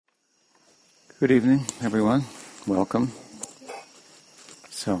Good evening, everyone. Welcome.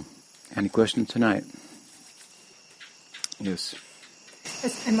 So, any questions tonight? Yes.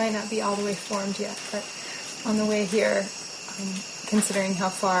 I might not be all the way formed yet, but on the way here, considering how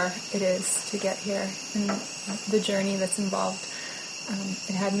far it is to get here and the journey that's involved,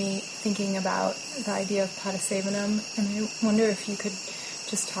 it had me thinking about the idea of Padasevanam, and I wonder if you could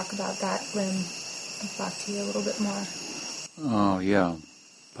just talk about that limb of Bhakti a little bit more. Oh, yeah.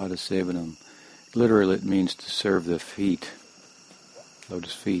 Padasevanam. Literally, it means to serve the feet,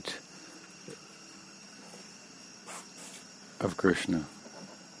 lotus feet of Krishna.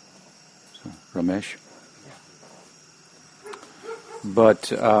 So, Ramesh?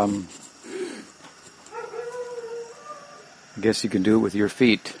 But I guess you can do it with your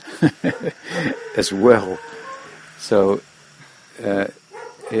feet as well. So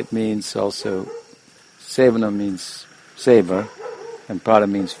it means also, Sevanam means seva, and pada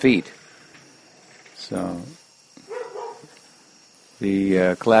means feet. So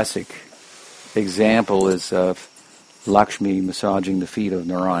the classic example is of Lakshmi massaging the feet of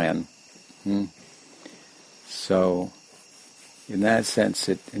Narayan. So in that sense,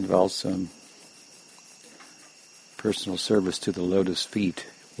 it involves some personal service to the lotus feet.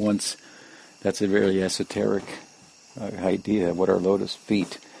 Once, that's a very esoteric idea. What are lotus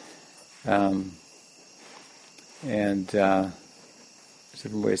feet? And there's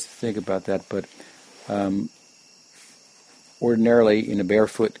different ways to think about that, but ordinarily in a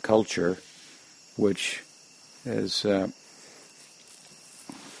barefoot culture, which is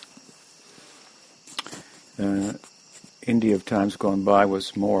India of times gone by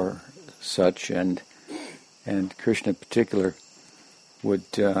was more such, and Krishna in particular would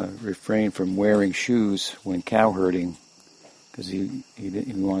refrain from wearing shoes when cow herding because he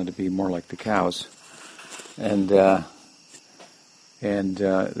wanted to be more like the cows, and that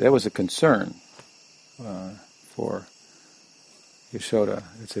was a concern for Yashoda.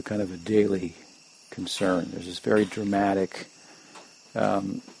 It's a kind of a daily concern. There's this very dramatic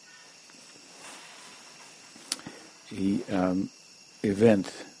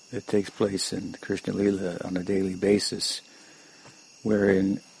event that takes place in Krishna Lila on a daily basis,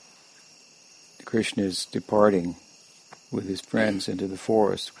 wherein Krishna is departing with his friends into the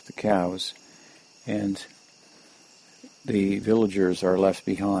forest with the cows, and the villagers are left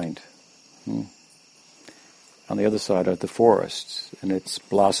behind. On the other side are the forests, and it's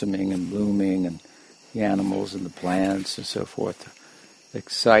blossoming and blooming, and the animals and the plants and so forth,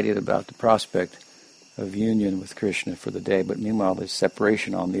 excited about the prospect of union with Krishna for the day. But meanwhile, there's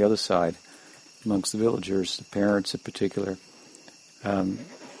separation on the other side amongst the villagers, the parents in particular,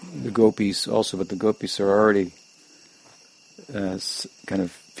 the gopis also, but the gopis are already kind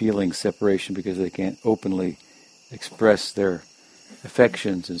of feeling separation because they can't openly express their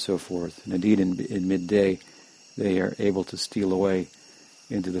affections and so forth. And indeed, in midday, they are able to steal away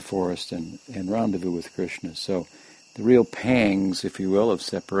into the forest and rendezvous with Krishna. So the real pangs, if you will, of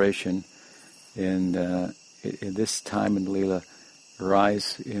separation in this time in Leela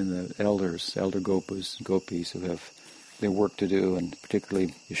arise in the elder gopas and gopis who have their work to do, and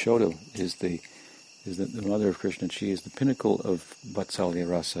particularly Yashoda is the mother of Krishna. She is the pinnacle of Vatsalya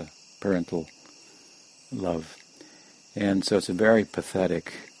Rasa, parental love. And so it's a very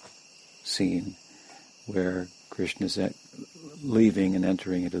pathetic scene where Krishna is leaving and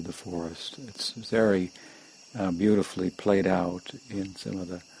entering into the forest. It's very beautifully played out in some of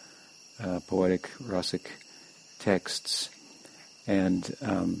the poetic, rasic texts. And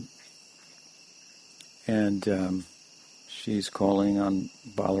she's calling on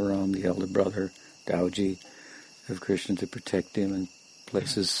Balaram, the elder brother, Dauji, of Krishna to protect him, and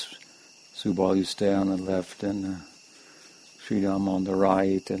places Subal, you stay on the left, and Sridham on the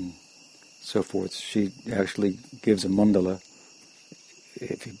right, and so forth. She actually gives a mandala.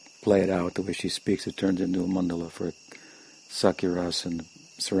 If you play it out the way she speaks, it turns into a mandala for Sakyaras and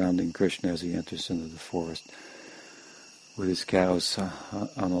surrounding Krishna as he enters into the forest with his cows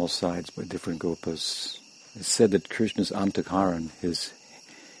on all sides by different gopas. It's said that Krishna's antakaran, his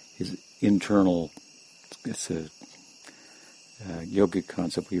internal, it's a yogic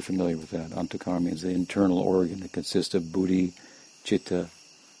concept. You're familiar with that. Antakara means the internal organ that consists of buddhi, chitta,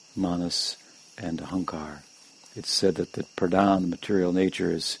 manas, and ahankar. It's said that the pradhan, the material nature,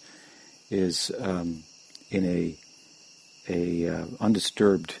 is in a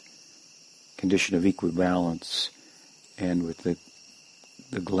undisturbed condition of equibalance, and with the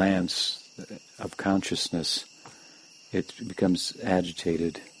glance of consciousness, it becomes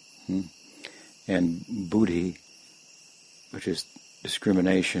agitated. And buddhi, which is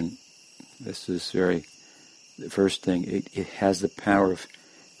discrimination, this is the first thing. It has the power of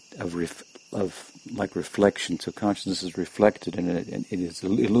like reflection. So consciousness is reflected in it, and it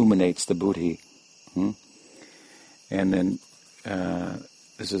illuminates the buddhi. And then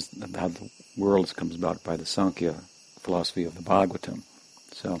this is how the world comes about by the Sankhya philosophy of the Bhagavatam.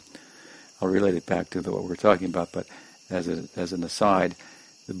 So I'll relate it back to what we're talking about, but as an aside,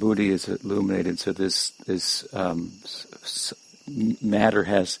 the buddhi is illuminated. So this matter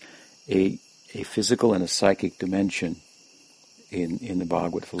has a physical and a psychic dimension in the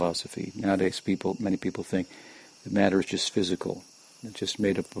Bhagavad philosophy. Nowadays, many people think that matter is just physical. It's just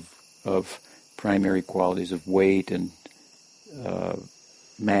made up of primary qualities of weight and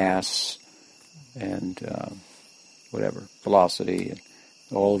mass and velocity, and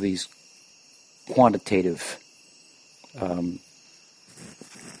all of these quantitative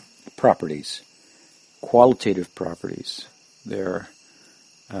properties. Qualitative properties, they're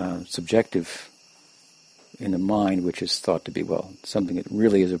subjective in the mind, which is thought to be, something that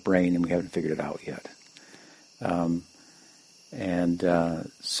really is a brain, and we haven't figured it out yet. But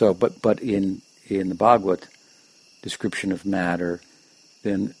in the Bhagavad description of matter,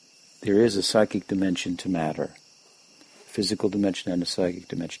 then there is a psychic dimension to matter, physical dimension and a psychic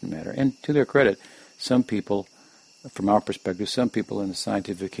dimension to matter. And to their credit, some people, from our perspective, some people in the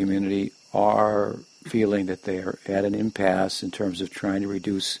scientific community are feeling that they are at an impasse in terms of trying to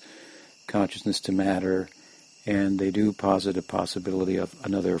reduce consciousness to matter, and they do posit a possibility of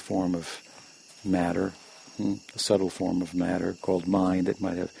another form of matter, a subtle form of matter called mind that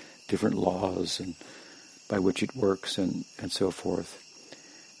might have different laws and by which it works and so forth.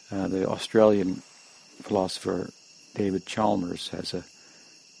 The Australian philosopher David Chalmers has a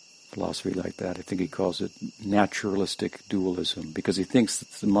philosophy like that. I think he calls it naturalistic dualism, because he thinks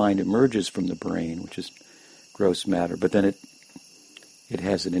that the mind emerges from the brain, which is gross matter, but then it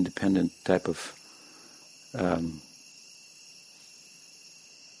has an independent type of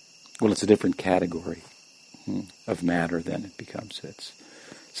it's a different category of matter than it becomes. It's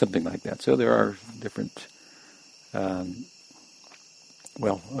something like that. So there are different, a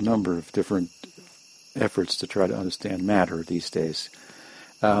number of different efforts to try to understand matter these days.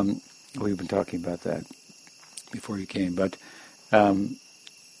 We've been talking about that before you came, but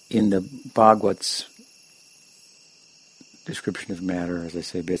in the Bhagavat's description of matter, as I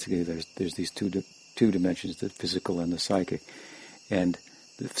say, basically there's these two dimensions, the physical and the psychic, and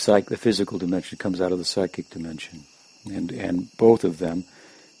the physical dimension comes out of the psychic dimension, and both of them,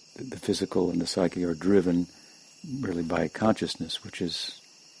 the physical and the psychic, are driven really by consciousness, which is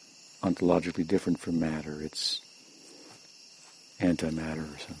ontologically different from matter. It's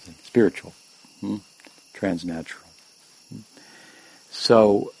antimatter or something, spiritual, transnatural.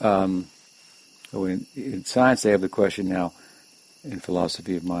 So, in science they have the question now, in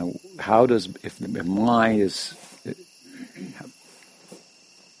philosophy of mind, if the mind is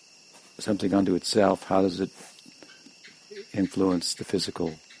something unto itself, how does it influence the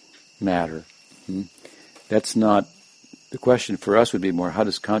physical matter? That's not, the question for us would be more, how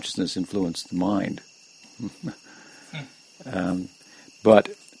does consciousness influence the mind? But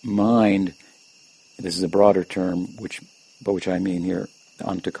mind, this is a broader term, by which I mean here,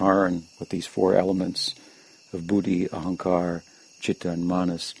 antakaran, with these four elements of buddhi, ahankar, chitta, and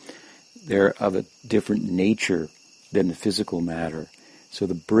manas, they're of a different nature than the physical matter. So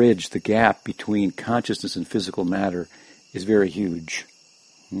the bridge, the gap between consciousness and physical matter is very huge.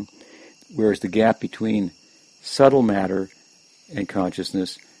 Whereas the gap between subtle matter and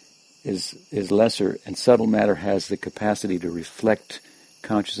consciousness is lesser, and subtle matter has the capacity to reflect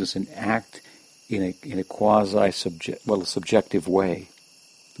consciousness and act in a subjective way,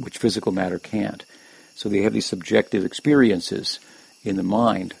 which physical matter can't. So they have these subjective experiences in the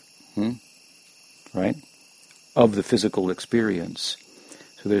mind, right, of the physical experience.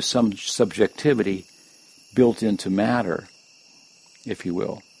 So there's some subjectivity built into matter, if you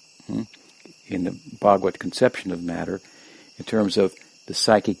will, in the Bhagavad conception of matter, in terms of the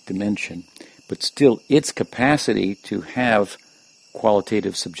psychic dimension. But still, its capacity to have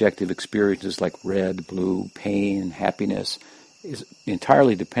qualitative subjective experiences like red, blue, pain, happiness is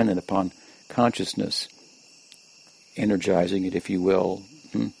entirely dependent upon consciousness, energizing it, if you will.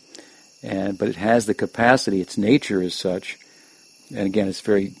 But it has the capacity, its nature is such, and again, it's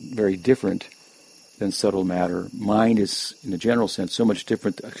very, very different than subtle matter. Mind is, in a general sense, so much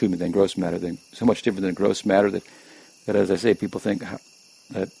different, than gross matter, that, as I say, people think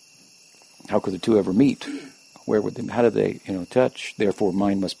that how could the two ever meet? Where would they? How do they, touch? Therefore,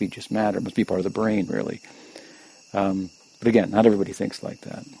 mind must be just matter, must be part of the brain, really. But again, not everybody thinks like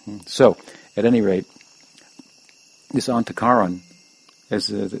that. So, at any rate, this antakaran is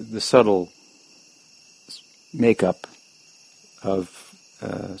the subtle makeup of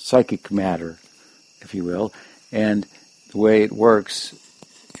psychic matter, if you will, and the way it works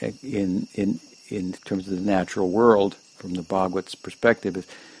in terms of the natural world from the Bhagavata's perspective is,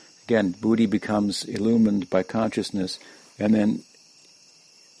 again, buddhi becomes illumined by consciousness, and then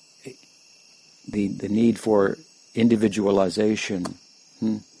the need for individualization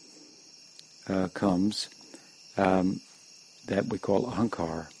comes, that we call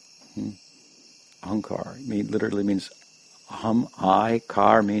ahankar. Ahankar literally means aham, I,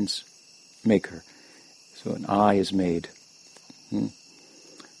 kar means maker. So an I is made.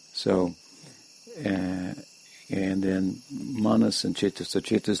 So, and then manas and chitta. So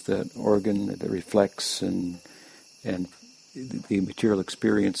chitta is the organ that reflects and the material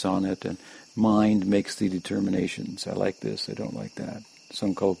experience on it, and mind makes the determinations. I like this, I don't like that.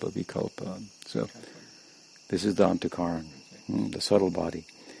 Sankalpa, vikalpa. So this is the antakaran, the subtle body.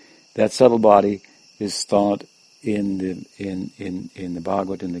 That subtle body is thought in the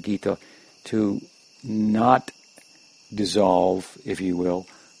Bhagavad, in the Gita, to not dissolve, if you will,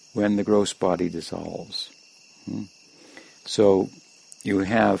 when the gross body dissolves. So you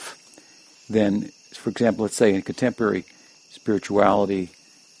have then, for example, let's say in contemporary spirituality,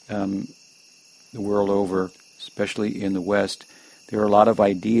 the world over, especially in the West, there are a lot of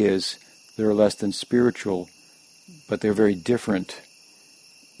ideas that are less than spiritual, but they're very different,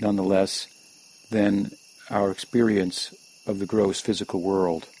 nonetheless, than our experience of the gross physical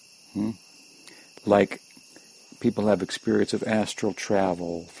world. Like people have experience of astral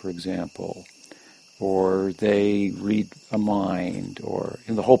travel, for example, or they read a mind, or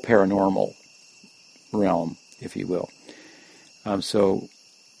in the whole paranormal realm, if you will. So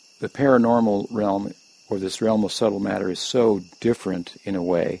the paranormal realm, or this realm of subtle matter, is so different in a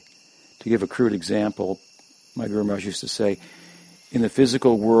way. To give a crude example, my Guru Maharaj used to say, in the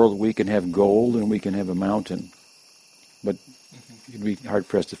physical world we can have gold and we can have a mountain, but you'd be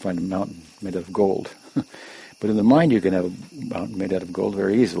hard-pressed to find a mountain made out of gold. But in the mind you can have a mountain made out of gold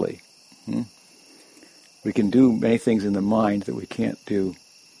very easily. We can do many things in the mind that we can't do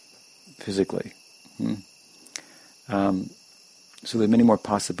physically. So there are many more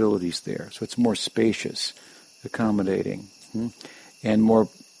possibilities there. So it's more spacious, accommodating, and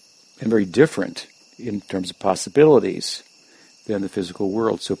very different in terms of possibilities than the physical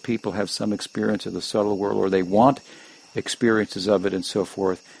world. So people have some experience of the subtle world, or they want experiences of it and so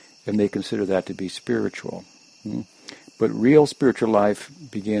forth, and they consider that to be spiritual. But real spiritual life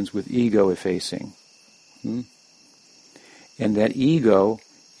begins with ego effacing. And that ego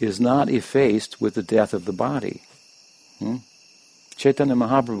is not effaced with the death of the body. Chaitanya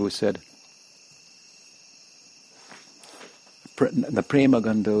Mahaprabhu said, the prema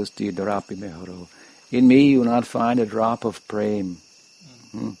gandosti darapi meharo. In me you will not find a drop of prem.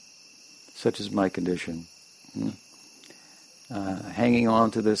 Such is my condition. Hanging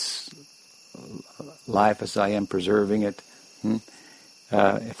on to this life as I am, preserving it.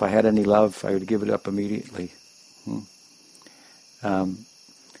 If I had any love, I would give it up immediately.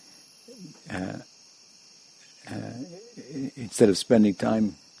 Instead of spending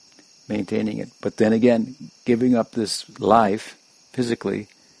time maintaining it. But then again, giving up this life physically,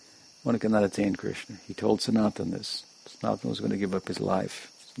 one cannot attain Krishna. He told Sanatana this. Sanatana was going to give up his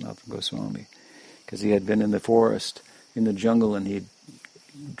life, Sanatana Goswami, because he had been in the forest, in the jungle, and he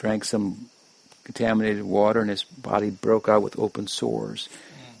drank some contaminated water, and his body broke out with open sores.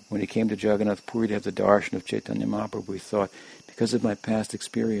 When he came to Jagannath Puri to have the darshan of Chaitanya Mahaprabhu, he thought, because of my past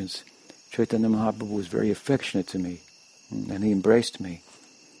experience, Chaitanya Mahaprabhu was very affectionate to me, and he embraced me.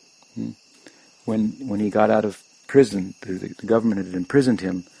 When he got out of prison, the government had imprisoned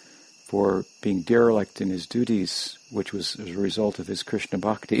him for being derelict in his duties, which was as a result of his Krishna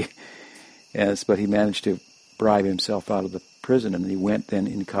bhakti. But he managed to bribe himself out of the prison, and he went then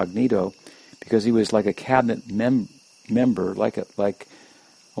incognito, because he was like a cabinet member,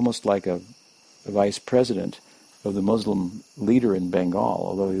 almost like a vice president of the Muslim leader in Bengal,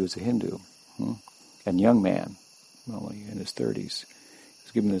 although he was a Hindu, and young man, only in his 30s. He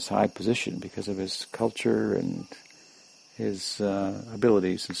was given this high position because of his culture and his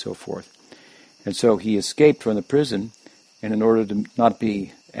abilities and so forth. And so he escaped from the prison, and in order to not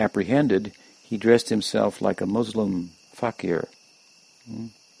be apprehended, he dressed himself like a Muslim fakir,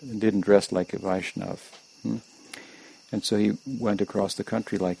 and didn't dress like a Vaishnav. And so he went across the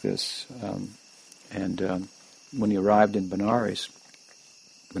country like this. And when he arrived in Benares,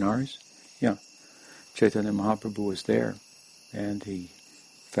 Chaitanya Mahaprabhu was there, and he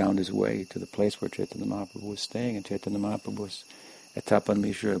found his way to the place where Chaitanya Mahaprabhu was staying, and Chaitanya Mahaprabhu was at Tapan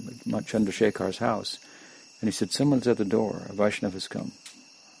Mishra Chandrasekhar's house. And he said, someone's at the door, a Vaishnava has come.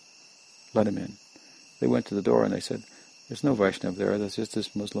 Let him in. They went to the door and they said, There's no Vaishnava there. That's just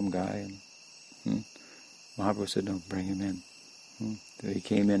this Muslim guy. And Mahaprabhu said, no, bring him in. So he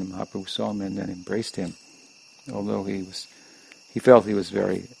came in, and Mahaprabhu saw him and then embraced him, although he felt he was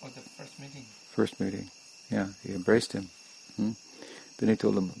very... Oh, the first meeting. First meeting, yeah, he embraced him. Then he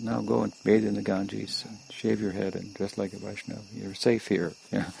told him, now go and bathe in the Ganges, and shave your head and dress like a Vaishnava. You're safe here.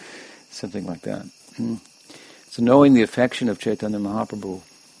 Yeah, something like that. So knowing the affection of Chaitanya Mahaprabhu,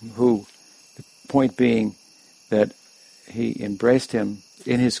 who, the point being that he embraced him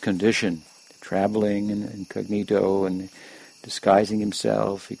in his condition, traveling and incognito and disguising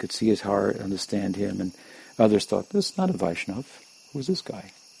himself. He could see his heart, understand him, and others thought, this is not a Vaishnava. Who's this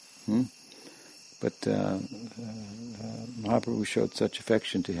guy? But Mahaprabhu showed such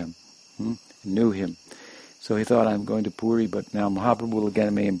affection to him, knew him. So he thought, I'm going to Puri, but now Mahaprabhu will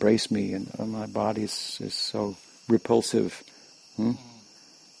again may embrace me, and my body is so repulsive.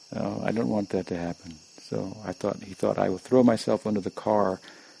 I don't want that to happen. So he thought I will throw myself under the car,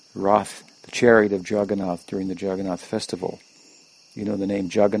 Rath, the chariot of Jagannath during the Jagannath festival. You know the name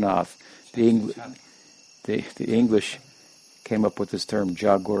Jagannath. The English came up with this term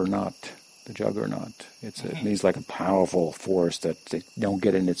Jagurnath. The Juggernaut. It means like a powerful force that they don't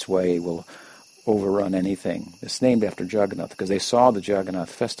get in its way, will overrun anything. It's named after Jagannath because they saw the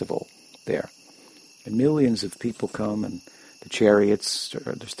Jagannath festival there. And millions of people come, and the chariots,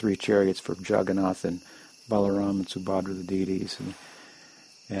 there's 3 chariots for Jagannath and Balaram and Subhadra, the deities.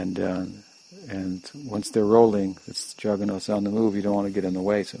 And once they're rolling, it's Jagannath's on the move, you don't want to get in the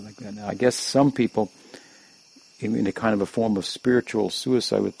way. So like that. Now, I guess some people, in a kind of a form of spiritual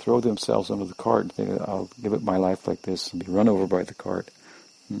suicide, would throw themselves under the cart and think, I'll give up my life like this and be run over by the cart.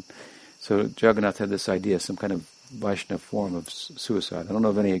 So Jagannath had this idea, some kind of Vaishnava form of suicide. I don't know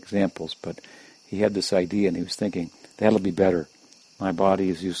of any examples, but he had this idea and he was thinking, that'll be better. My body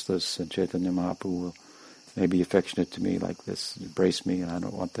is useless and Chaitanya Mahaprabhu may be affectionate to me like this, embrace me, and I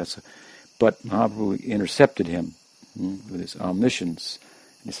don't want that. So, but Mahaprabhu intercepted him with his omniscience.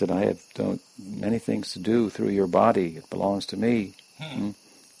 He said, I have many things to do through your body. It belongs to me. You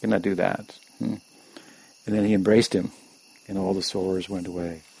cannot do that. And then he embraced him, and all the sores went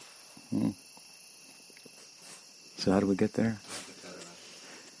away. So how do we get there?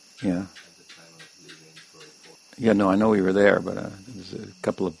 Yeah. Yeah, no, I know we were there, but there's a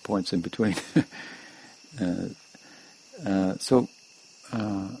couple of points in between. The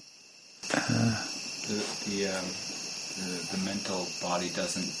mental body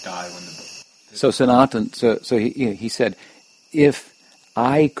doesn't die when the... So Sanatan, so he said, if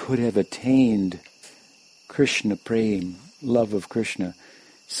I could have attained Krishna Prem, love of Krishna,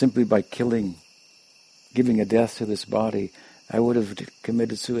 simply by giving a death to this body, I would have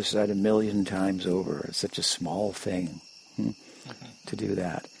committed suicide 1,000,000 times over. It's such a small thing to do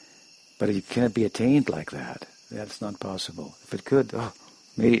that. But it cannot be attained like that. That's not possible. If it could,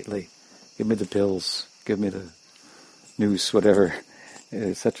 immediately, give me the pills, give me the noose, whatever.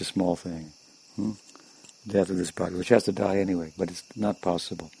 It's such a small thing. Death of this body, which has to die anyway, but it's not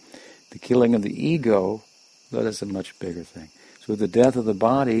possible. The killing of the ego, that is a much bigger thing. So with the death of the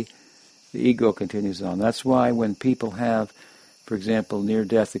body, the ego continues on. That's why when people have, for example,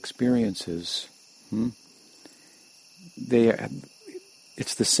 near-death experiences,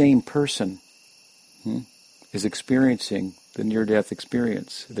 it's the same person is experiencing the near-death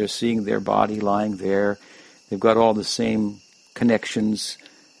experience. They're seeing their body lying there. They've got all the same connections,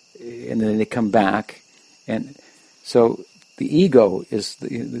 and then they come back. And so the ego is,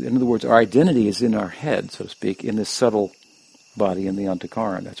 in other words, our identity is in our head, so to speak, in this subtle body, in the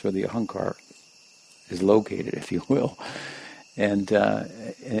antakaran. That's where the ahankar is located, if you will. And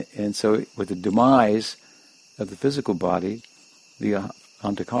so with the demise of the physical body, the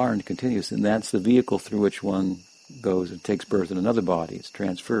antakaran continues, and that's the vehicle through which one goes and takes birth in another body. It's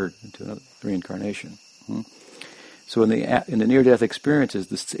transferred into another reincarnation. So in the near-death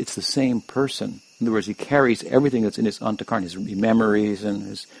experiences, it's the same person. In other words, he carries everything that's in his antakaran, his memories and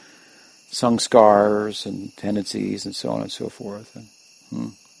his samskars and tendencies and so on and so forth.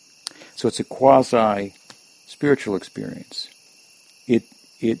 So it's a quasi-spiritual experience. It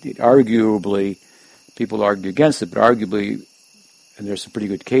arguably, people argue against it, but arguably, and there's some pretty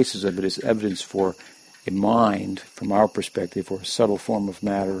good cases of it, is evidence for a mind, from our perspective, or a subtle form of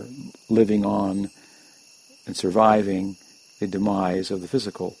matter living on and surviving the demise of the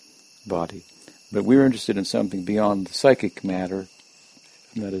physical body. But we're interested in something beyond the psychic matter,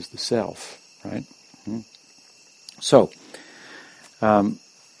 and that is the self, right?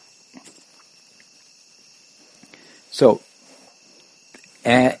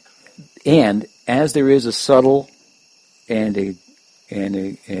 And as there is a subtle and a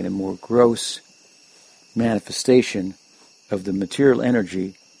more gross manifestation of the material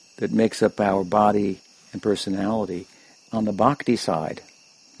energy that makes up our body and personality on the bhakti side.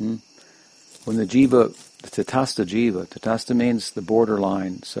 When the jiva, the tatastha means the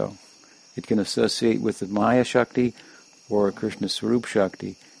borderline, so it can associate with the Maya Shakti or Krishna Swarup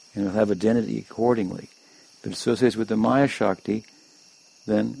Shakti, and it'll have identity accordingly. If it associates with the Maya Shakti,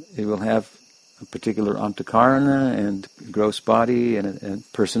 then it will have a particular antakarana and gross body and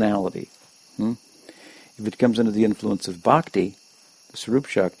personality. If it comes under the influence of bhakti, the Swarup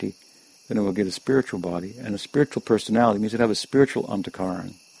Shakti, then it will get a spiritual body, and a spiritual personality means it'll have a spiritual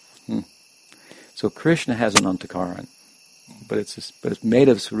antakaran. So Krishna has an antakaran, but it's made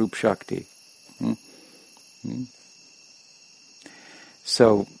of Swarup Shakti.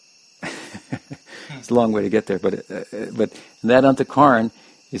 So it's a long way to get there, but that antakaran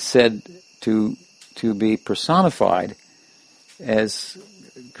is said to be personified as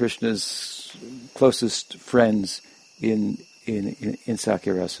Krishna's closest friends in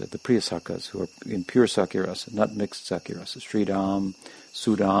Sakyarasa, the Priya Sakhas, who are in pure Sakyarasa, not mixed Sakyarasa. Sridham,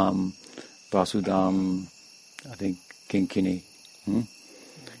 Sudam, Vasudam, I think Kinkini.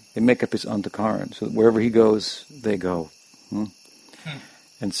 They make up his antakaran, so wherever he goes, they go.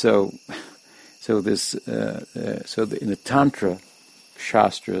 And so in the Tantra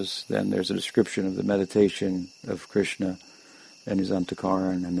Shastras, then there's a description of the meditation of Krishna and his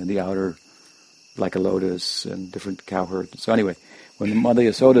antakaran, and then the outer, like a lotus, and different cowherds. So anyway, when Mother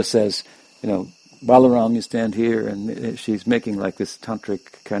Yasoda says, Balaram, you stand here, and she's making like this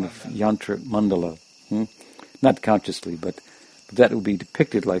tantric kind of yantra mandala, not consciously, but that will be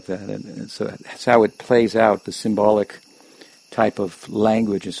depicted like that, and so that's how it plays out, the symbolic type of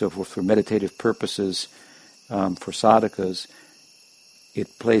language and so forth for meditative purposes, for sadhakas.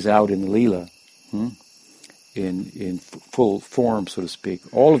 It plays out in Leela, in full form, so to speak.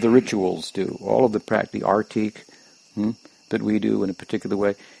 All of the rituals do, all of the artik that we do in a particular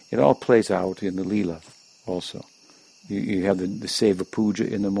way, it all plays out in the Leela also. You have the Seva Puja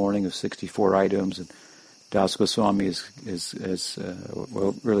in the morning of 64 items, and Das Goswami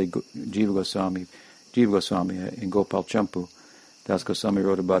really Jiva Goswami in Gopal Champu. Das Goswami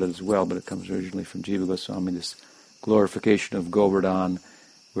wrote about it as well, but it comes originally from Jiva Goswami, this glorification of Govardhan,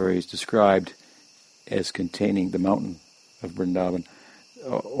 where he's described as containing the mountain of Vrindavan.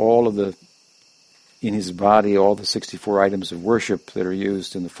 In his body, all the 64 items of worship that are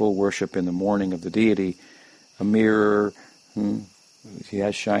used in the full worship in the morning of the deity, a mirror, he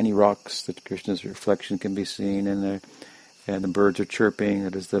has shiny rocks that Krishna's reflection can be seen in there, and the birds are chirping,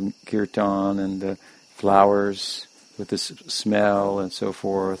 that is the kirtan, and the flowers with the smell and so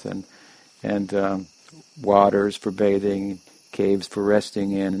forth, and waters for bathing, caves for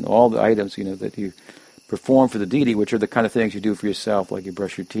resting in, and all the items that you perform for the deity, which are the kind of things you do for yourself, like you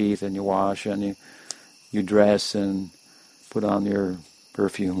brush your teeth and you wash and you dress and put on your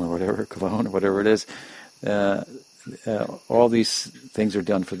perfume or whatever, cologne or whatever it is. All these things are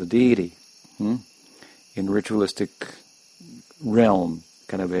done for the deity in ritualistic realm,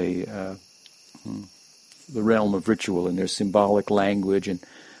 kind of the realm of ritual, and there's symbolic language and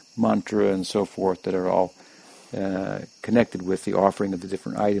mantra and so forth that are all connected with the offering of the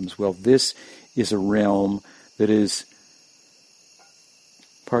different items. Well, this is a realm that is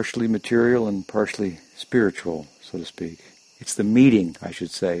partially material and partially spiritual, so to speak. It's the meeting, I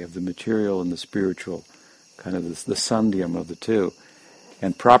should say, of the material and the spiritual, kind of the sandhyam of the two.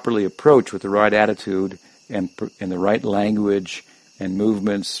 And properly approached with the right attitude and the right language and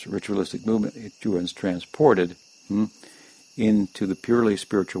movements, ritualistic movement, it is transported into the purely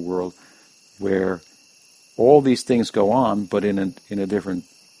spiritual world, where all these things go on, but in a different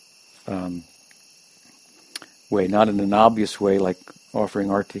way, not in an obvious way like offering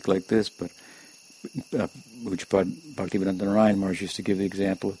artik like this, but which Bhaktivedanta Narayan Maharaj used to give the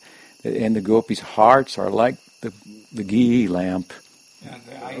example. And the gopis' hearts are like the ghee lamp,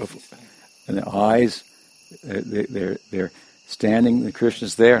 and the eyes, they're standing. The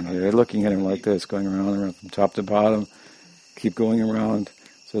Krishna's there, and they're looking at him like this, going around from top to bottom, keep going around.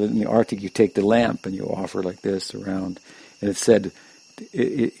 So that in the artik you take the lamp and you offer like this around, and it's said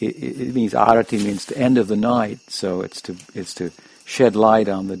it means arati means the end of the night. So it's to shed light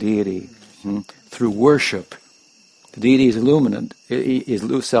on the deity through worship. The deity is illuminant,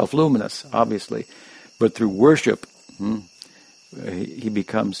 is self-luminous, obviously, but through worship, he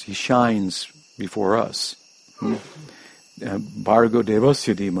shines before us. Bhargo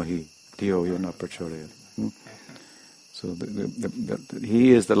devasya dhimahi dhiyo yo na prachodayat. So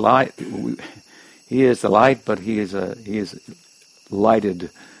he is the light. He is the light, but he is lighted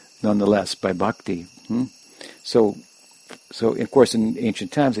nonetheless by bhakti. So of course in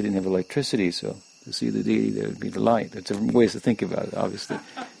ancient times they didn't have electricity, so to see the deity, there would be the light. There's different ways to think about it, obviously.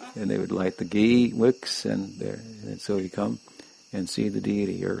 And they would light the ghee wicks, and so you come and see the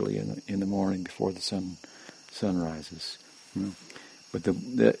deity early in the morning before the sun rises. But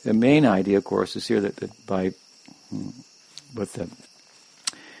the main idea, of course, is here that the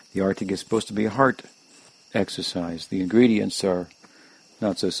artik is supposed to be a heart exercise. The ingredients are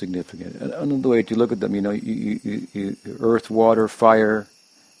not so significant. Another way to look at them, you earth, water, fire,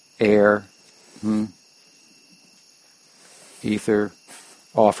 air, ether,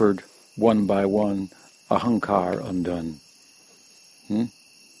 offered one by one, ahankar undone. This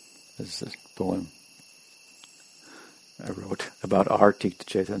is a poem I wrote about Artik to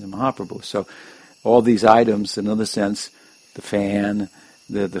Chaitanya Mahaprabhu. So all these items, in another sense, the fan,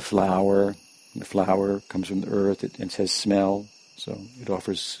 the flower comes from the earth, it says smell, so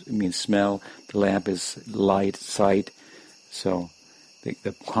it means smell. The lamp is light, sight. So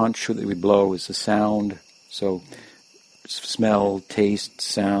the conch that we blow is the sound. So smell, taste,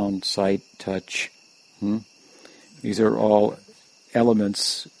 sound, sight, touch. These are all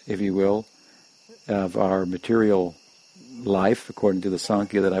elements, if you will, of our material life, according to the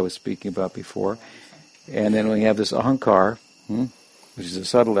Sankhya that I was speaking about before. And then we have this ahankar, which is a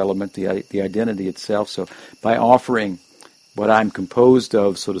subtle element, the identity itself. So by offering what I'm composed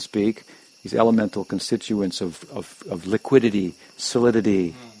of, so to speak, these elemental constituents of liquidity,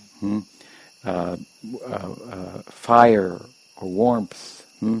 solidity, fire or warmth,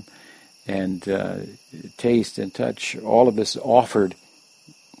 and taste and touch, all of this offered,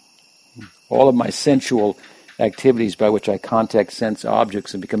 all of my sensual activities by which I contact sense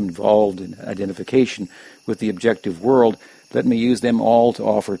objects and become involved in identification with the objective world, let me use them all to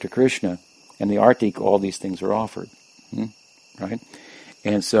offer to Krishna. And the artik, all these things are offered. Right?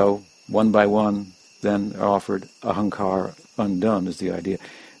 And so, one by one, then are offered, ahankar undone is the idea.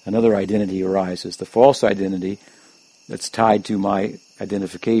 Another identity arises, the false identity that's tied to my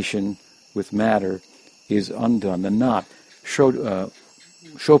identification with matter is undone. The knot,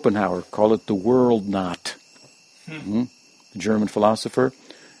 Schopenhauer called it the world knot. The German philosopher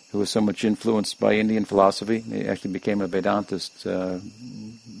who was so much influenced by Indian philosophy, he actually became a Vedantist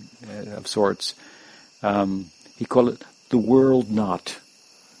of sorts. He called it the world knot.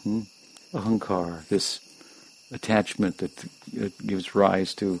 Ahankar, this attachment that gives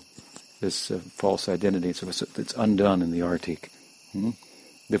rise to this false identity. So it's undone in the artik.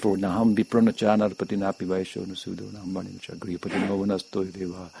 Therefore, naham vipranachanar patinapi vaisho nasudo nambani chagri patinovanasto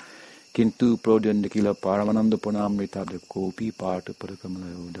deva kintu prodandikila paramananda panamritabde kopi parta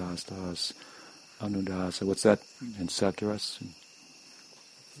parakamalayo dastas anudasa. What's that in Sakyaras?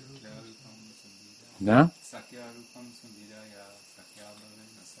 No?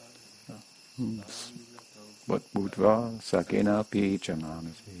 What Buddha Sakena Pi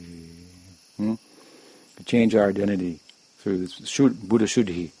Chananasi. To change our identity through this Buddha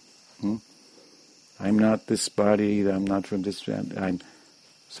Shuddhi. I'm not this body, I'm not from this, I'm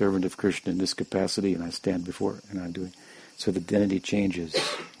servant of Krishna in this capacity, and I stand before, and I'm doing. So the identity changes.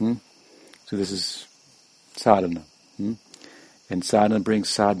 So this is sadhana. And sadhana brings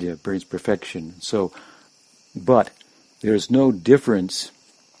sadhya, brings perfection. So, but there's no difference,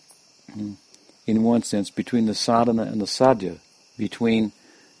 in one sense, between the sadhana and the sadhya, between,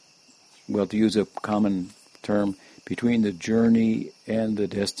 well, to use a common term, between the journey and the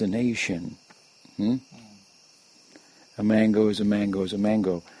destination. A mango is a mango is a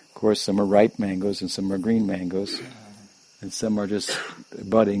mango. Of course, some are ripe mangoes and some are green mangoes, and some are just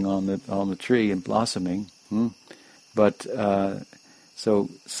budding on the tree and blossoming. But so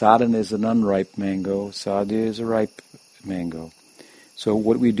sadhana is an unripe mango, sadhya is a ripe mango. So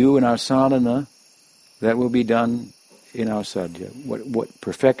what we do in our sadhana, that will be done in our sadhya. What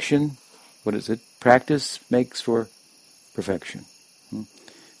perfection? What is it? Practice makes for perfection.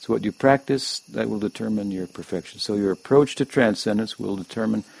 So what you practice, that will determine your perfection. So your approach to transcendence will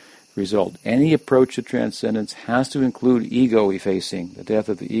determine the result. Any approach to transcendence has to include ego effacing, the death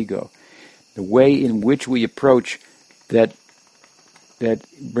of the ego. The way in which we approach that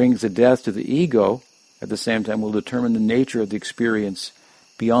brings the death to the ego, at the same time, will determine the nature of the experience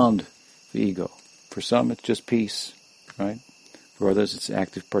beyond the ego. For some, it's just peace, right? For others, it's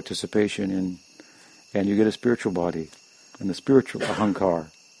active participation in, and you get a spiritual body, and the spiritual ahankar,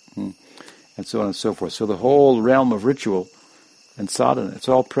 and so on and so forth. So the whole realm of ritual and sadhana, it's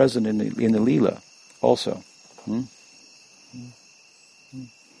all present in the Leela also.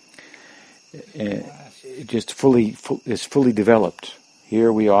 It just is fully developed.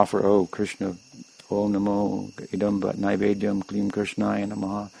 Here we offer, Krishna, Om Namo Idamba Naivedyam Klim Krishnaya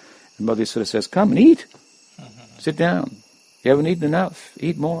Namaha. And Bodhisattva says, come and eat. Sit down. You haven't eaten enough.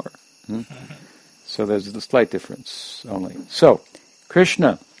 Eat more. So there's a slight difference only. So,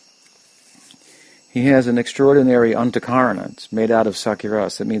 Krishna, he has an extraordinary antakarana. It's made out of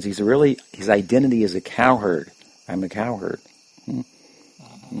sakiras. That means his identity is a cowherd. I'm a cowherd.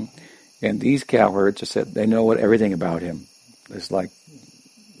 And these cowherds, they know everything about him. It's like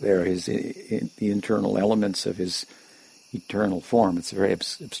they're the internal elements of his eternal form. It's a very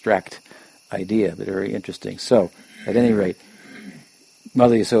abstract idea, but very interesting. So, at any rate,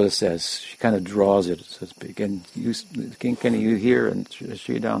 Mother Yasoda says, she kind of draws it, so to speak. And can you hear, and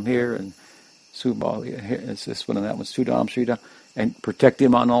Sridham here, and Subal here, it's this one and that one, Sridham, and protect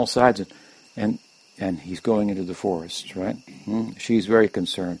him on all sides. And he's going into the forest, right? She's very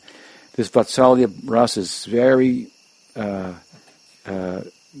concerned. This Vatsalya Rasa is very at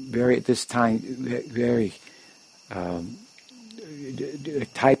this time, very a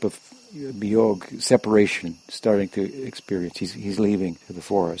type of biyog, separation, starting to experience. He's leaving to the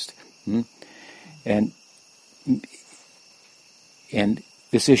forest, and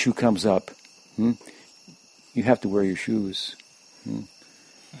this issue comes up. You have to wear your shoes,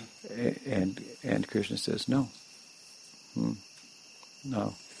 and Krishna says no.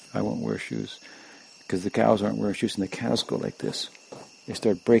 No, I won't wear shoes, because the cows aren't wearing shoes, and the cows go like this. They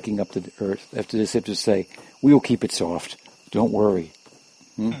start breaking up the earth. After this, they have to say, "We will keep it soft. Don't worry.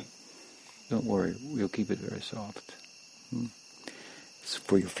 Don't worry. We'll keep it very soft. It's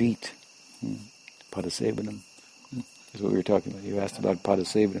for your feet. Padasevanam. That's what we were talking about. You asked about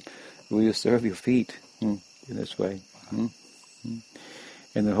Padasevanam. Will you serve your feet in this way?" And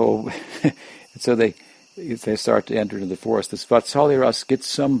the whole, and so they start to enter into the forest. This Vatsalya Rasa gets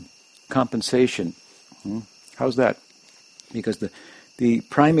some compensation. How's that? Because the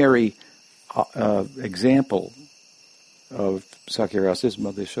primary example of Sakya Rasa is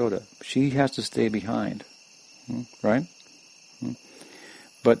Mother Yasoda. She has to stay behind, right?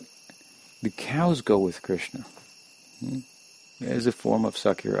 But the cows go with Krishna as a form of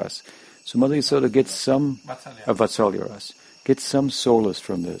Sakya Rasa. So Mother Yasoda gets some of Vatsalya Rasa, gets some solace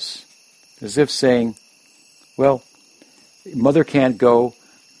from this, as if saying, well, Mother can't go,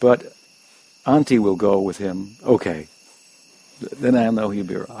 but Auntie will go with him. Okay, then I know he'll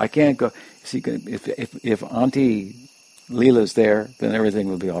be right. I can't go. See, if Auntie Leela's there, then everything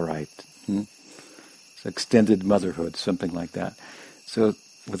will be all right. It's extended motherhood, something like that. So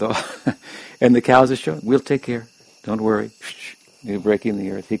with all, and the cows are showing, we'll take care. Don't worry. You're breaking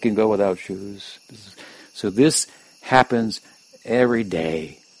the earth. He can go without shoes. So this happens every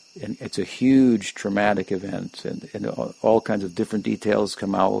day. And it's a huge traumatic event, and all kinds of different details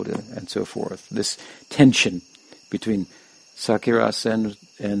come out, and so forth. This tension between Sakya Rasa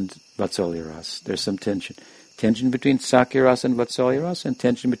and Vatsalya Rasa. There's some tension. Tension between Sakya Rasa and Vatsalya Rasa, and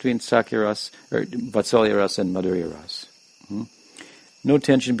tension between Sakya Rasa, or Vatsalya Rasa and Madhurya Rasa. No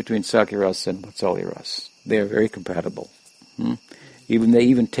tension between Sakya Rasa and Vatsalya Rasa. They are very compatible. They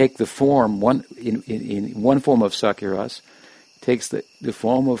even take the form, in one form of Sakya Rasa, takes the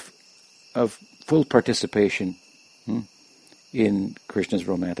form of full participation in Krishna's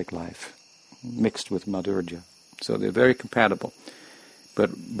romantic life, mixed with Madhurya. So they're very compatible. But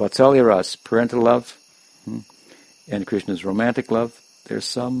Vatsalya Rasa, parental love, and Krishna's romantic love, there's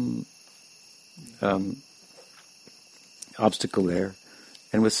some obstacle there.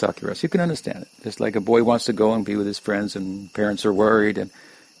 And with Sakya Rasa, you can understand it. Just like a boy wants to go and be with his friends, and parents are worried, and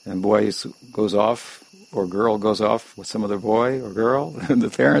boy goes off, or girl goes off with some other boy or girl, and the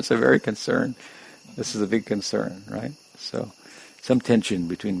parents are very concerned. This is a big concern, right? So, some tension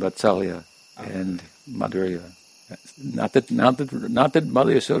between Vatsalya and Madhurya. Not that Mother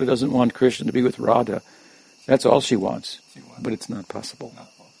Yasoda doesn't want Krishna to be with Radha. That's all she wants. But it's not possible.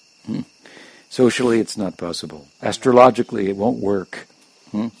 Socially, it's not possible. Astrologically, it won't work.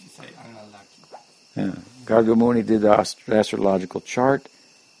 Yeah. Garga Muni did the astrological chart.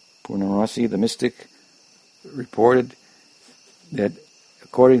 Purnamasi, the mystic, reported that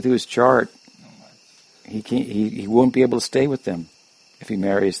according to his chart, he won't be able to stay with them if he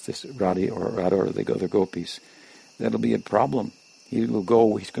marries this Radha or they go the gopis. That'll be a problem. He's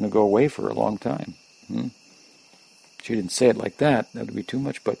going to go away for a long time. She didn't say it like that. That would be too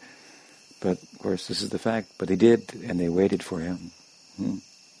much. But of course, this is the fact. But he did, and they waited for him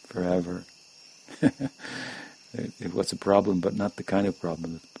forever. It was a problem, but not the kind of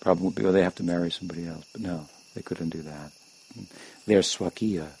problem. The problem would be, they have to marry somebody else. But no, they couldn't do that. They're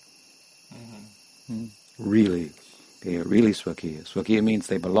swakiya. Really. They are really swakiya. Swakiya means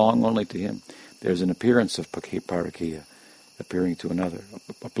they belong only to him. There's an appearance of parakiya, appearing to another,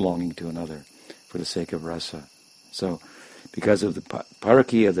 belonging to another, for the sake of rasa. So, because of the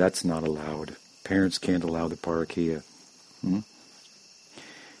parakiya, that's not allowed. Parents can't allow the parakiya.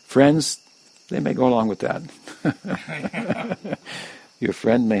 Friends, They may go along with that. Your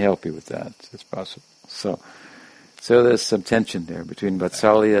friend may help you with that. It's possible. So there's some tension there between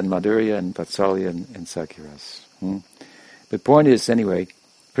Vatsalya and Madhurya and Vatsalya and Sakyaras. The point is, anyway,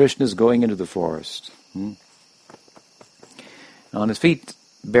 Krishna is going into the forest. On his feet,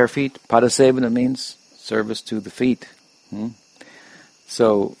 bare feet, padasevana means service to the feet.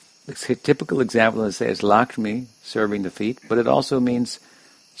 So the typical example, let's say, is Lakshmi, serving the feet, but it also means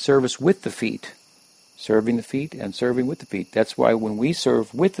service with the feet. Serving the feet and serving with the feet. That's why when we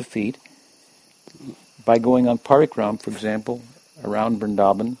serve with the feet, by going on parikram, for example, around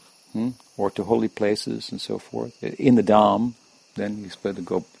Vrindavan, or to holy places and so forth, in the Dham, then you're supposed to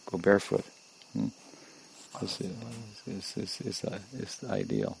go barefoot. Is the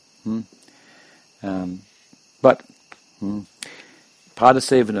ideal. But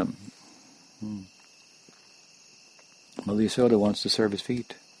Padasevanam. Mala Yasoda wants to serve his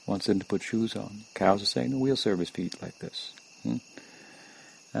feet, wants them to put shoes on. Cows are saying, no, we'll serve his feet like this.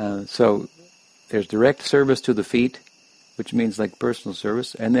 So there's direct service to the feet, which means like personal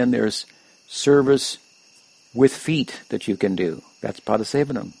service, and then there's service with feet that you can do. That's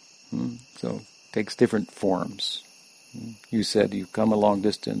Padasevanam. So it takes different forms. You said you come a long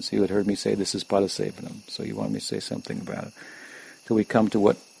distance, you had heard me say this is Padasevanam, so you want me to say something about it. So we come to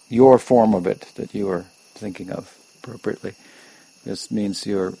what your form of it that you are thinking of appropriately. This means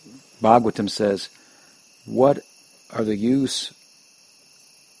your Bhagavatam says, what is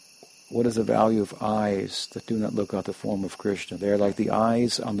the value of eyes that do not look at the form of Krishna? They are like the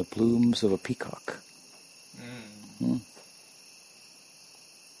eyes on the plumes of a peacock.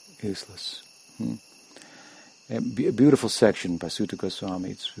 Useless. A beautiful section by Sutta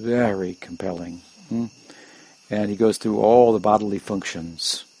Goswami. It's very compelling. And he goes through all the bodily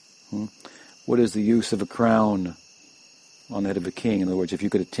functions. What is the use of a crown on the head of a king? In other words, if you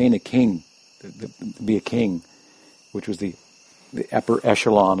could attain a king, be a king, which was the upper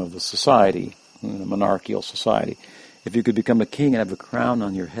echelon of the society, the monarchical society, if you could become a king and have a crown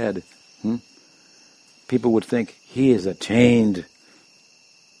on your head, people would think he has attained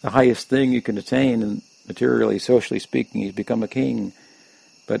the highest thing you can attain, and materially, socially speaking, he's become a king.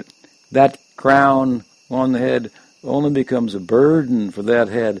 But that crown on the head only becomes a burden for that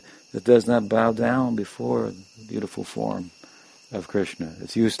head that does not bow down before the beautiful form of Krishna.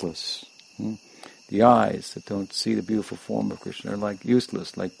 It's useless. The eyes that don't see the beautiful form of Krishna are like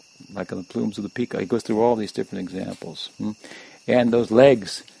useless, like on the plumes of the peacock. He goes through all these different examples. And those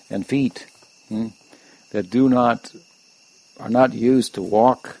legs and feet that are not used to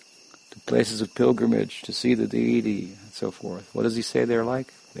walk to places of pilgrimage, to see the deity, and so forth. What does he say they're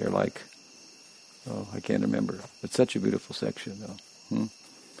like? They're like, I can't remember. It's such a beautiful section,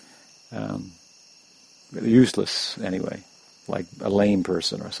 though. Useless, anyway, like a lame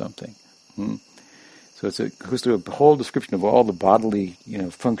person or something. So it goes through a whole description of all the bodily,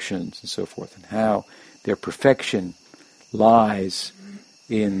 functions and so forth, and how their perfection lies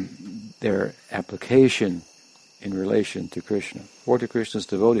in their application in relation to Krishna, or to Krishna's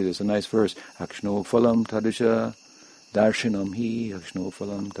devotee. There's a nice verse, Akshno phalam tadisha darshanam hi, Akshno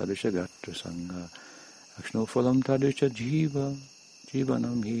phalam tadisha gatra sangha, Akshno phalam tadisha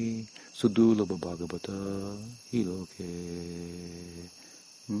jivanam hi, sudulabha bhagavata hi loke.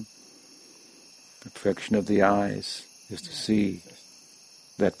 The perfection of the eyes is to see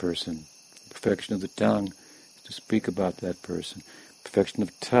that person. The perfection of the tongue is to speak about that person. Perfection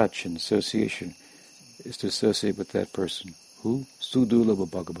of touch and association is to associate with that person. Who? Sudulabha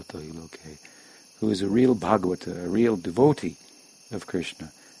Bhagavata Hiloke. Who is a real Bhagavata, a real devotee of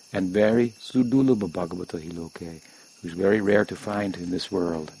Krishna. And very Sudulabha Bhagavata Hiloke. Who's very rare to find in this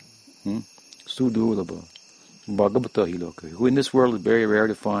world. Sudulabha Bhagavata Hiloke. Who in this world is very rare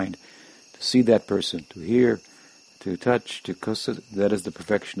to find. To see that person, to hear, to touch, to that is the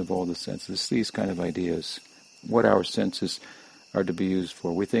perfection of all the senses. These kind of ideas. What our senses are to be used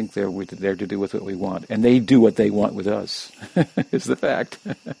for. We think they're to do with what we want, and they do what they want with us. Is the fact.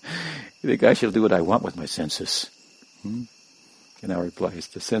 You think I shall do what I want with my senses? And our reply is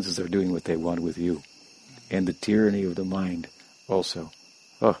the senses are doing what they want with you, and the tyranny of the mind also.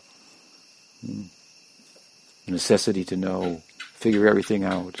 The necessity to know, figure everything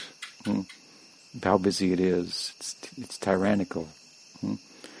out. How busy it is. It's tyrannical.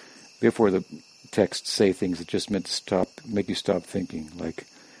 Therefore, the texts say things that just meant to make you stop thinking. Like,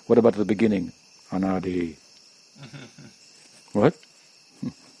 what about the beginning? Anadi. What?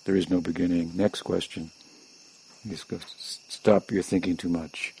 There is no beginning. Next question. You just go, stop, you're thinking too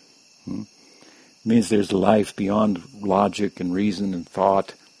much. Means there's life beyond logic and reason and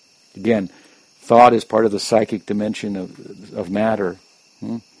thought. Again, thought is part of the psychic dimension of matter.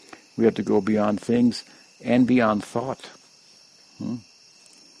 We have to go beyond things and beyond thought.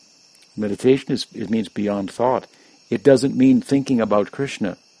 Meditation it means beyond thought. It doesn't mean thinking about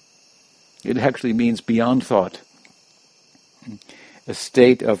Krishna. It actually means beyond thought. A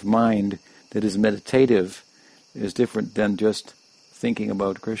state of mind that is meditative is different than just thinking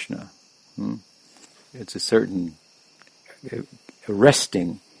about Krishna. It's a certain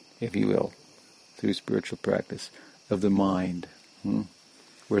resting, if you will, through spiritual practice of the mind,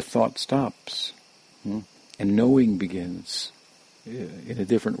 where thought stops and knowing begins in a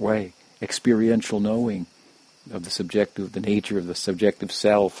different way, experiential knowing of the nature of the subjective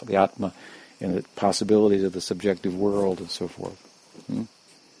self, the Atma, and the possibilities of the subjective world, and so forth.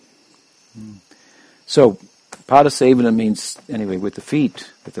 So, Padasevana means, anyway, with the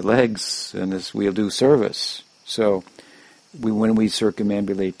feet, with the legs, and this we'll do service. So, when we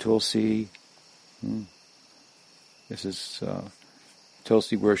circumambulate Tulsi, this is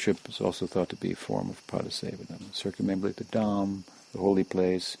Tulsi worship is also thought to be a form of Padasevana. Circumambulate the Dham, the holy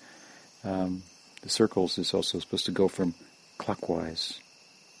place. The circles is also supposed to go from clockwise.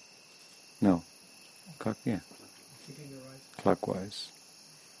 No. Clockwise.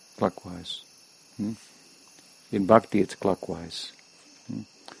 Clockwise. In Bhakti it's clockwise.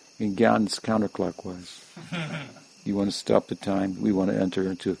 In Gyan it's counterclockwise. You want to stop the time, we want to enter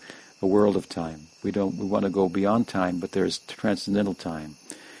into a world of time. We want to go beyond time, but there's transcendental time,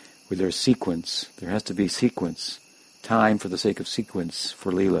 where there's sequence. There has to be sequence. Time for the sake of sequence,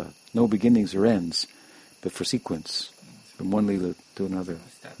 for Leela. No beginnings or ends, but for sequence. From one Leela to another.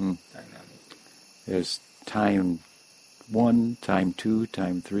 There's time 1, time 2,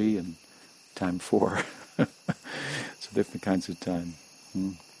 time 3, and time 4. So different kinds of time.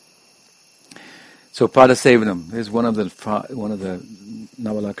 So Padasevanam is one of the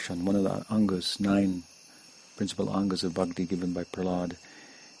Navalakshan, one of the angas, 9 principal angas of bhakti given by Prahlad.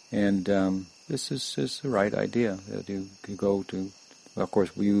 And this is the right idea, that you go to, well, of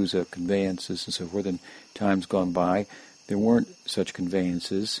course we use conveyances and so forth, and times gone by, there weren't such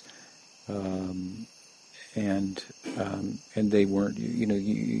conveyances, and they weren't,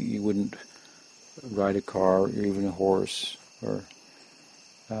 you wouldn't ride a car or even a horse or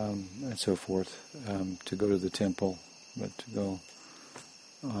and so forth to go to the temple, but to go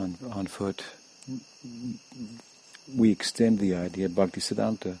on foot. We extend the idea.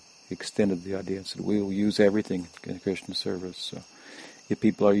 Bhaktisiddhanta extended the idea and said we will use everything in Krishna service. So if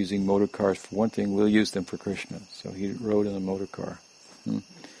people are using motor cars for one thing, we'll use them for Krishna. So he rode in a motor car to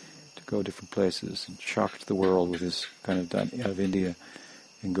go different places and shocked the world with his kind of India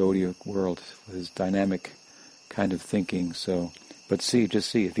and Gaudiya world with his dynamic kind of thinking. So, but just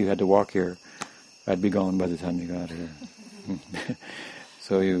see, if you had to walk here, I'd be gone by the time you got here.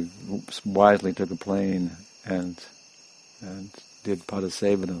 So you wisely took a plane and did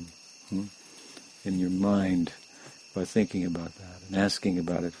Padasevanam in your mind by thinking about that and asking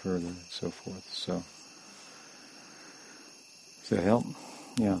about it further and so forth. So, does that help?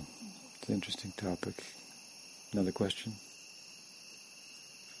 Yeah, it's an interesting topic. Another question?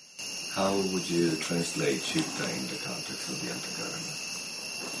 How would you translate chitta in the context of the Antakarana?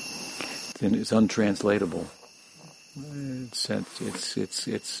 Then it's untranslatable. It's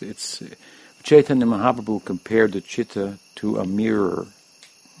Chaitanya Mahaprabhu compared the chitta to a mirror.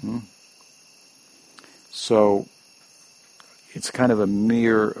 So it's kind of a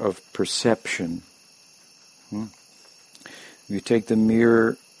mirror of perception. You take the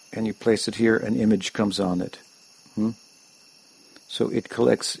mirror and you place it here, an image comes on it. So it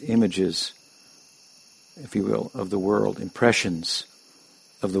collects images, if you will, of the world, impressions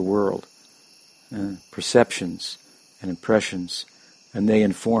of the world, perceptions and impressions, and they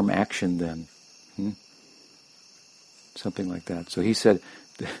inform action then. Something like that. So he said,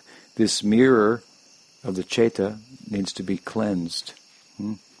 this mirror of the Chaita needs to be cleansed.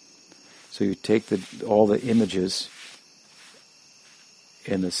 So you take all the images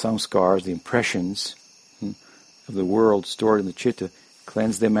and the samskars, the impressions of the world stored in the chitta,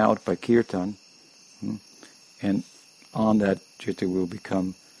 cleanse them out by kirtan, and on that chitta will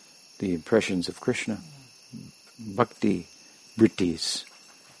become the impressions of Krishna, bhakti, vrittis.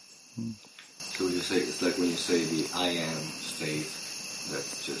 So would you say, it's like when you say the I am state,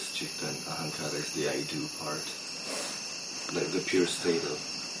 that's just chitta and ahankara is the I do part, like the pure state of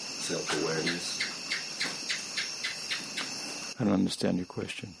self-awareness? I don't understand your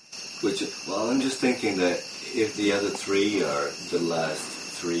question. I'm just thinking that if the other three are the last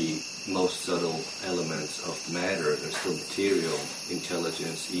three most subtle elements of matter, they're still material,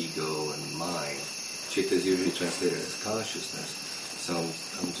 intelligence, ego, and mind. Chitta is usually translated as consciousness. So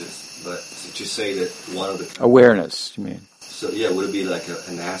I'm just, but to say that one of the... Awareness, you mean? So would it be like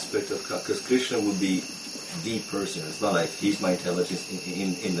an aspect of, because Krishna would be the person. It's not like he's my intelligence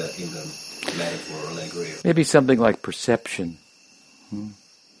in the metaphor or allegory. Maybe something like perception.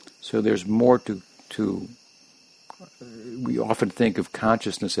 So there's more to. We often think of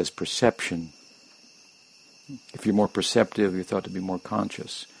consciousness as perception. If you're more perceptive, you're thought to be more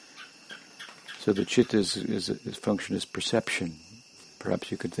conscious. So the chitta is function is perception. Perhaps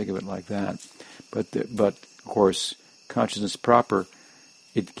you could think of it like that. But of course, consciousness proper,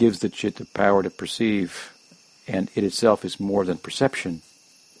 it gives the chitta power to perceive, and it itself is more than perception.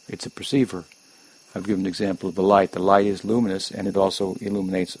 It's a perceiver. I've given an example of the light. The light is luminous, and it also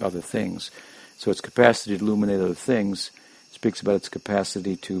illuminates other things. So its capacity to illuminate other things speaks about its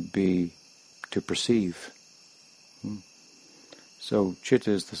capacity to perceive. So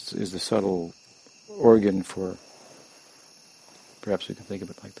chitta is the subtle organ for, perhaps we can think of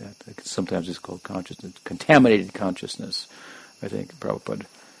it like that. Sometimes it's called consciousness, contaminated consciousness, I think Prabhupada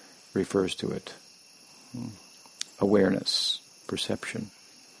refers to it. Awareness, perception.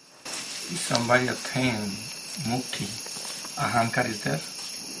 If somebody attains mukti, ahankar is there?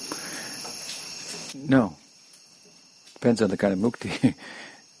 No. Depends on the kind of mukti.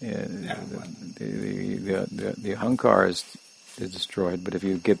 The ahankar is destroyed, but if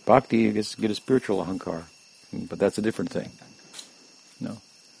you get bhakti, you get a spiritual ahankar. But that's a different thing. No.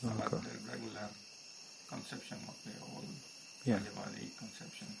 About the regular conception of the old Mayavadi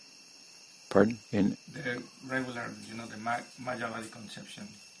conception. Pardon? The regular, the Mayavadi conception.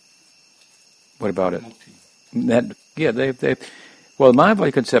 What about it? Mukti. Well, the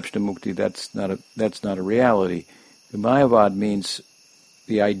Mayavadi conception of mukti, that's not a reality. The Mayavad means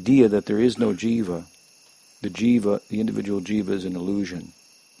the idea that there is no jiva. The individual jiva is an illusion.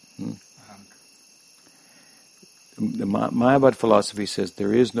 The Mayavad philosophy says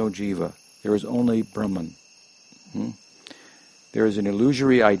there is no jiva. There is only Brahman. There is an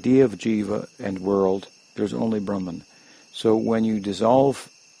illusory idea of jiva and world. There's only Brahman. So when you dissolve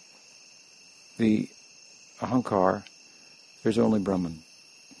the ahankar, there's only Brahman.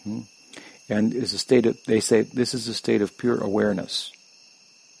 And it's a state of, they say this is a state of pure awareness.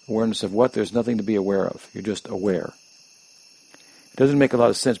 Awareness of what? There's nothing to be aware of. You're just aware. It doesn't make a lot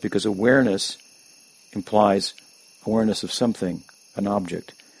of sense because awareness implies awareness of something, an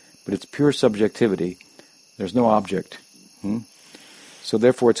object. But it's pure subjectivity. There's no object. So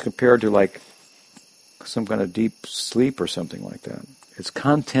therefore it's compared to like some kind of deep sleep or something like that. It's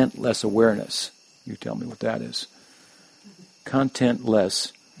content-less awareness. You tell me what that is.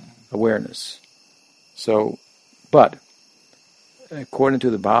 Content-less awareness. So, but according to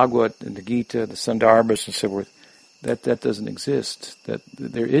the Bhagavad and the Gita, the Sandarbhas and so forth, that doesn't exist. That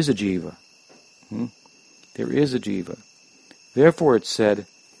there is a jiva. There is a jiva. Therefore, it's said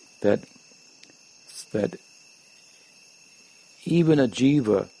that even a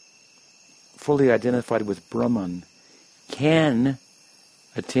jiva fully identified with Brahman can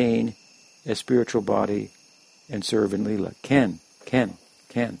attain a spiritual body and serve in Leela. Can.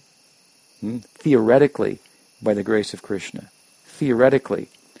 Theoretically, by the grace of Krishna. Theoretically.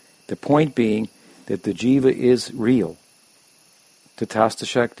 The point being that the jiva is real. Tatastha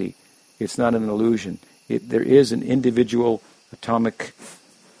Shakti. It's not an illusion. There is an individual atomic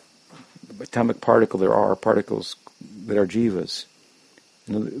particle. There are particles that are jivas.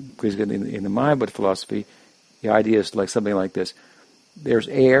 Because in the Mayavad philosophy, the idea is like something like this. There's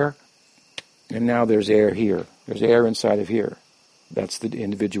air, and now there's air here. There's air inside of here. That's the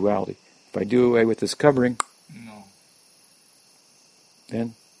individuality. If I do away with this covering,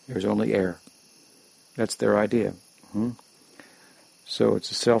 then there's only air. That's their idea. So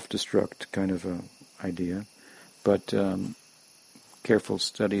it's a self-destruct kind of idea. But careful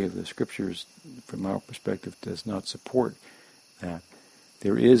study of the scriptures, from our perspective, does not support that.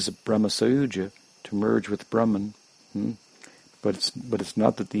 There is a Brahma Sayuja to merge with Brahman, but it's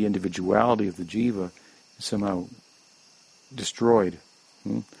not that the individuality of the jiva is somehow destroyed.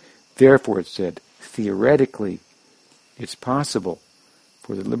 Therefore, it said, theoretically, it's possible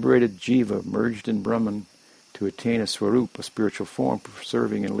for the liberated jiva merged in Brahman to attain a swarup, a spiritual form for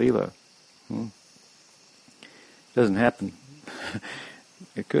serving in Leela. It doesn't happen.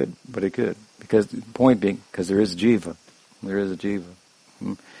 It could, but it could. Because the point being, because there is a jiva. There is a jiva.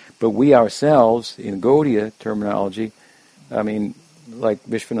 But we ourselves, in Gaudiya terminology, I mean, like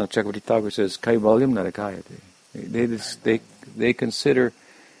Vishwanath Chakravarti Thakur says, Kaivalyam narakayate. They consider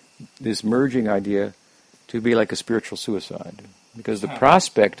this merging idea to be like a spiritual suicide. Because the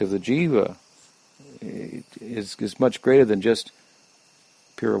prospect of the jiva is much greater than just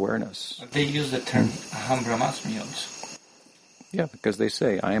pure awareness. They use the term Aham Brahmasmi also. Yeah, because they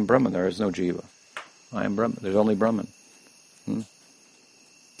say, I am Brahman, there is no jiva. I am Brahman, there's only Brahman.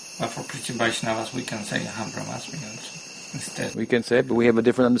 But for preaching Vaishnavas, we can say Aham Brahmasmi instead. We can say it, but we have a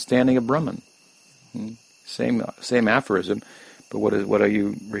different understanding of Brahman. Same aphorism, but what are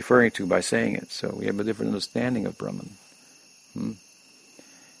you referring to by saying it? So we have a different understanding of Brahman.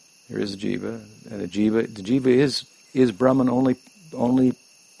 There is a jiva, and the jiva is Brahman only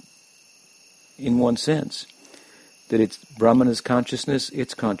in one sense. That it's Brahman is consciousness,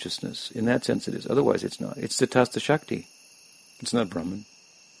 it's consciousness. In that sense it is. Otherwise it's not. It's Tatastha Shakti. It's not Brahman.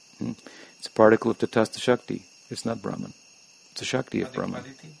 It's a particle of Tatastha Shakti. It's not Brahman. It's a Shakti of Brahman.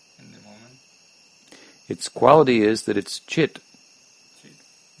 In the moment. Its quality is that it's Chit,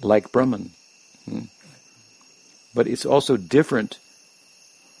 like Brahman. But it's also different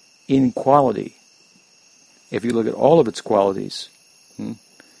in quality. If you look at all of its qualities,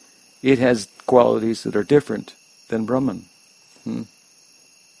 it has qualities that are different than Brahman.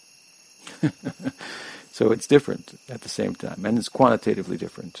 So it's different at the same time, and it's quantitatively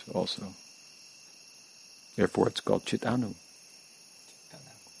different also. Therefore it's called Chitanu,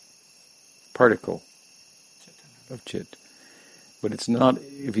 particle of Chit. But it's not,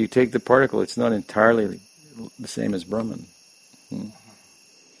 if you take the particle, it's not entirely the same as Brahman.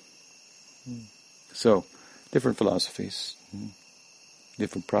 So, different philosophies,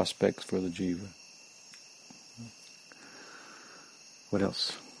 different prospects for the jiva. What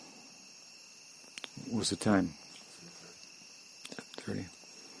else? What was the time? 7:30.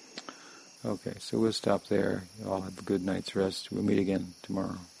 Okay, so we'll stop there. You all have a good night's rest. We'll meet again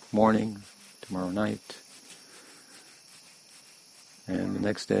tomorrow morning, tomorrow night, and the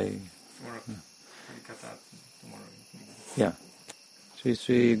next day. Yeah. Sri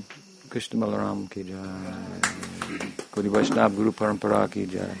Sri Krishna Balaram ki jai. Gauri Vaishnava Guru Parampara ki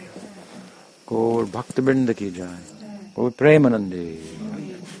jai. Gaur Bhakta Vrinda ki jai. Gaur Premanande.